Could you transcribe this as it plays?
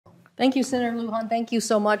Thank you, Senator Lujan. Thank you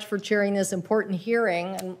so much for chairing this important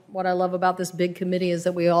hearing. And what I love about this big committee is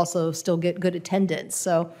that we also still get good attendance.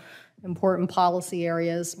 So important policy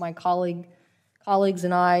areas. My colleagues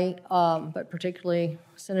and I, but particularly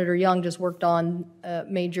Senator Young, just worked on a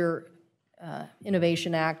major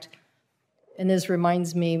Innovation Act. And this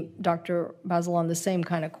reminds me, Dr. Bazelon, the same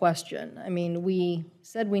kind of question. I mean, we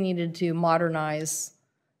said we needed to modernize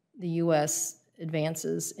the U.S.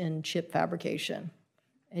 advances in chip fabrication.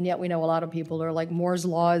 And yet we know a lot of people are like, Moore's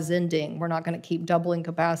law is ending. We're not going to keep doubling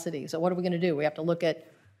capacity. So what are we going to do? We have to look at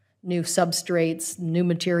new substrates, new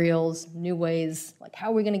materials, new ways. Like, how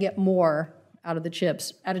are we going to get more out of the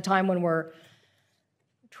chips at a time when we're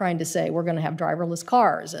trying to say we're going to have driverless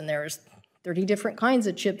cars and there's 30 different kinds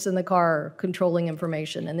of chips in the car controlling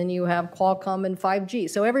information, and then you have Qualcomm and 5G.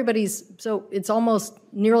 So it's almost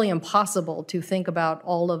nearly impossible to think about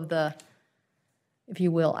all of the, if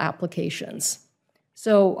you will, applications.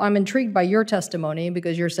 So I'm intrigued by your testimony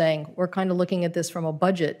because you're saying we're kind of looking at this from a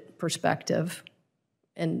budget perspective,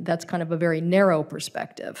 and that's kind of a very narrow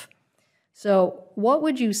perspective. So what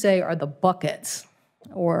would you say are the buckets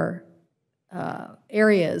or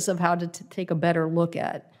areas of how to take a better look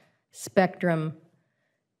at spectrum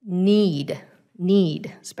need,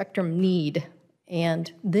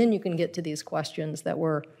 and then you can get to these questions that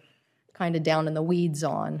we're kind of down in the weeds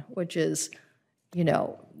on, which is, you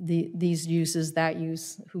know, these uses, that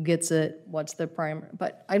use, who gets it, what's the primary,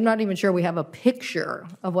 but I'm not even sure we have a picture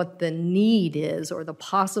of what the need is or the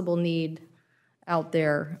possible need out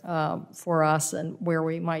there for us and where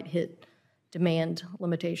we might hit demand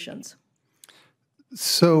limitations.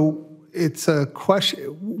 So it's a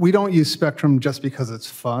question. We don't use spectrum just because it's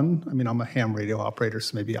fun. I mean, I'm a ham radio operator,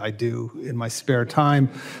 so maybe I do in my spare time.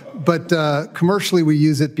 But commercially, we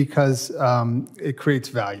use it because it creates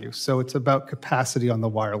value. So it's about capacity on the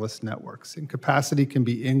wireless networks. And capacity can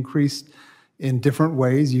be increased in different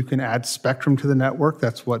ways. You can add spectrum to the network.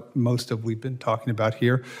 That's what most of we've been talking about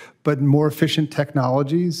here. But more efficient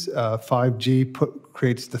technologies, 5G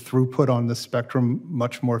creates the throughput on the spectrum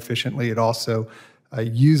much more efficiently. It also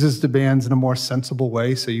uses the bands in a more sensible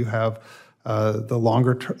way, so you have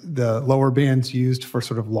the lower bands used for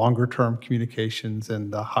sort of longer-term communications, and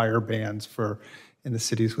the higher bands for in the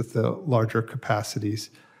cities with the larger capacities.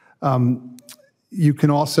 You can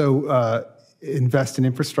also invest in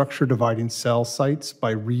infrastructure, dividing cell sites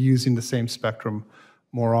by reusing the same spectrum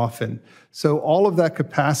more often. So all of that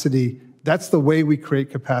capacity, that's the way we create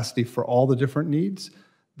capacity for all the different needs.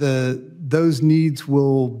 Those needs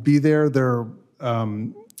will be there.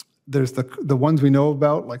 There's the ones we know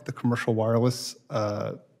about, like the commercial wireless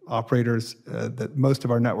operators that most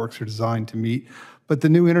of our networks are designed to meet. But the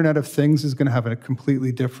new Internet of Things is going to have a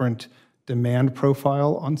completely different demand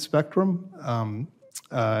profile on spectrum.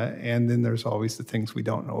 And then there's always the things we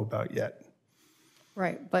don't know about yet.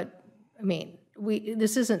 Right, but I mean,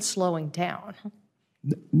 this isn't slowing down.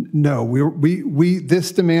 No,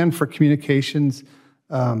 this demand for communications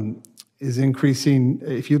is increasing.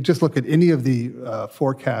 If you just look at any of the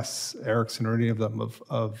forecasts, Ericsson or any of them,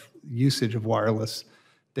 of usage of wireless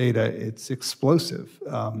data, it's explosive.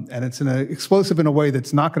 And it's explosive in a way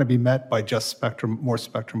that's not going to be met by just spectrum, more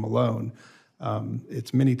spectrum alone.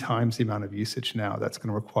 It's many times the amount of usage now. That's going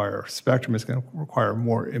to require spectrum. Is going to require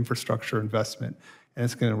more infrastructure investment, and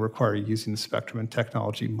it's going to require using the spectrum and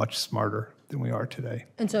technology much smarter than we are today.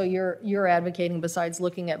 And so you're advocating, besides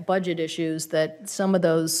looking at budget issues, that some of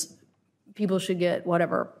those people should get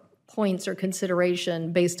whatever points or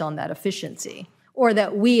consideration based on that efficiency, or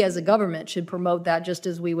that we as a government should promote that just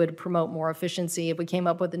as we would promote more efficiency if we came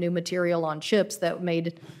up with a new material on chips that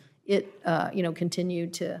made it, continue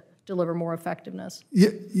to deliver more effectiveness.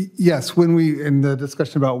 Yes, when we, in the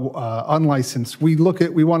discussion about unlicensed, we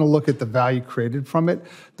want to look at the value created from it.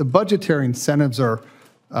 The budgetary incentives are,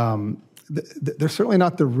 they're certainly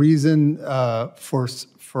not the reason they're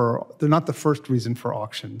not the first reason for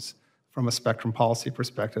auctions from a spectrum policy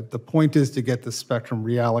perspective. The point is to get the spectrum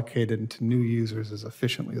reallocated into new users as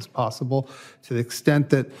efficiently as possible. To the extent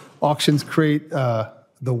that auctions create the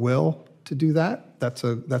will to do that, that's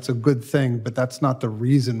a good thing, but that's not the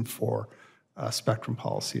reason for spectrum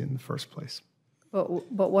policy in the first place. But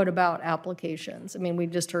what about applications? I mean,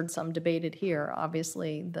 we've just heard some debated here,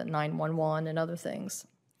 obviously, the 911 and other things.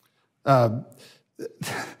 The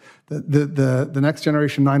next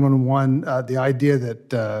generation 911, the idea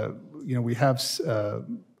that we have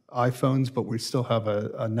iPhones, but we still have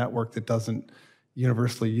a network that doesn't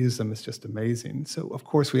universally use them is just amazing. So of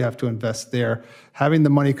course we have to invest there. Having the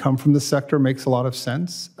money come from the sector makes a lot of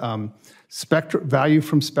sense. Value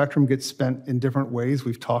from spectrum gets spent in different ways.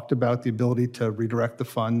 We've talked about the ability to redirect the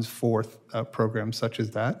funds for programs such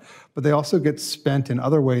as that, but they also get spent in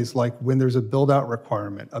other ways, like when there's a build-out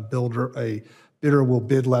requirement, a bidder will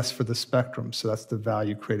bid less for the spectrum, so that's the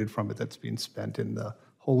value created from it that's being spent in the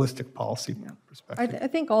holistic policy perspective. I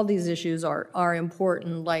think all these issues are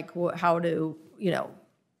important, like how to,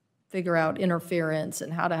 figure out interference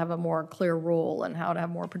and how to have a more clear rule and how to have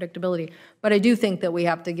more predictability. But I do think that we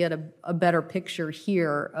have to get a better picture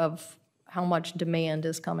here of how much demand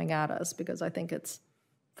is coming at us, because I think it's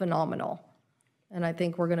phenomenal. And I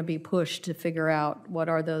think we're going to be pushed to figure out what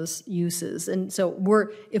are those uses. And so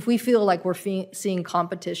if we feel like we're seeing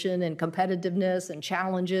competition and competitiveness and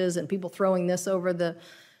challenges and people throwing this over the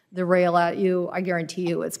rail at you, I guarantee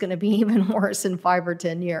you it's going to be even worse in 5 or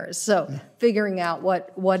 10 years. So figuring out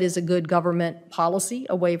what is a good government policy,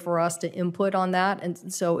 a way for us to input on that.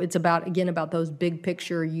 And so it's about those big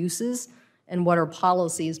picture uses and what are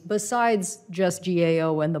policies besides just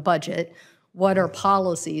GAO and the budget. What are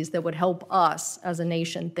policies that would help us as a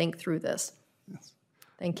nation think through this? Yes.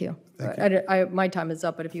 Thank you. My time is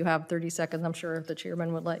up, but if you have 30 seconds, I'm sure the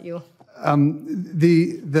chairman would let you.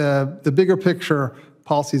 The bigger picture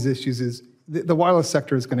policies issues is the wireless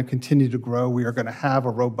sector is going to continue to grow. We are going to have a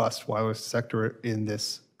robust wireless sector in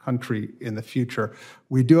this country in the future.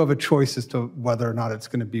 We do have a choice as to whether or not it's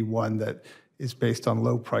going to be one that is based on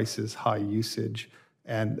low prices, high usage,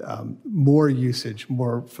 and more usage,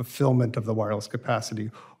 more fulfillment of the wireless capacity,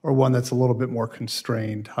 or one that's a little bit more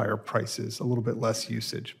constrained, higher prices, a little bit less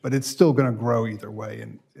usage. But it's still going to grow either way,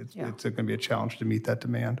 and it's going to be a challenge to meet that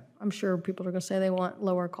demand. I'm sure people are going to say they want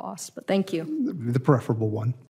lower costs, but thank you. The preferable one.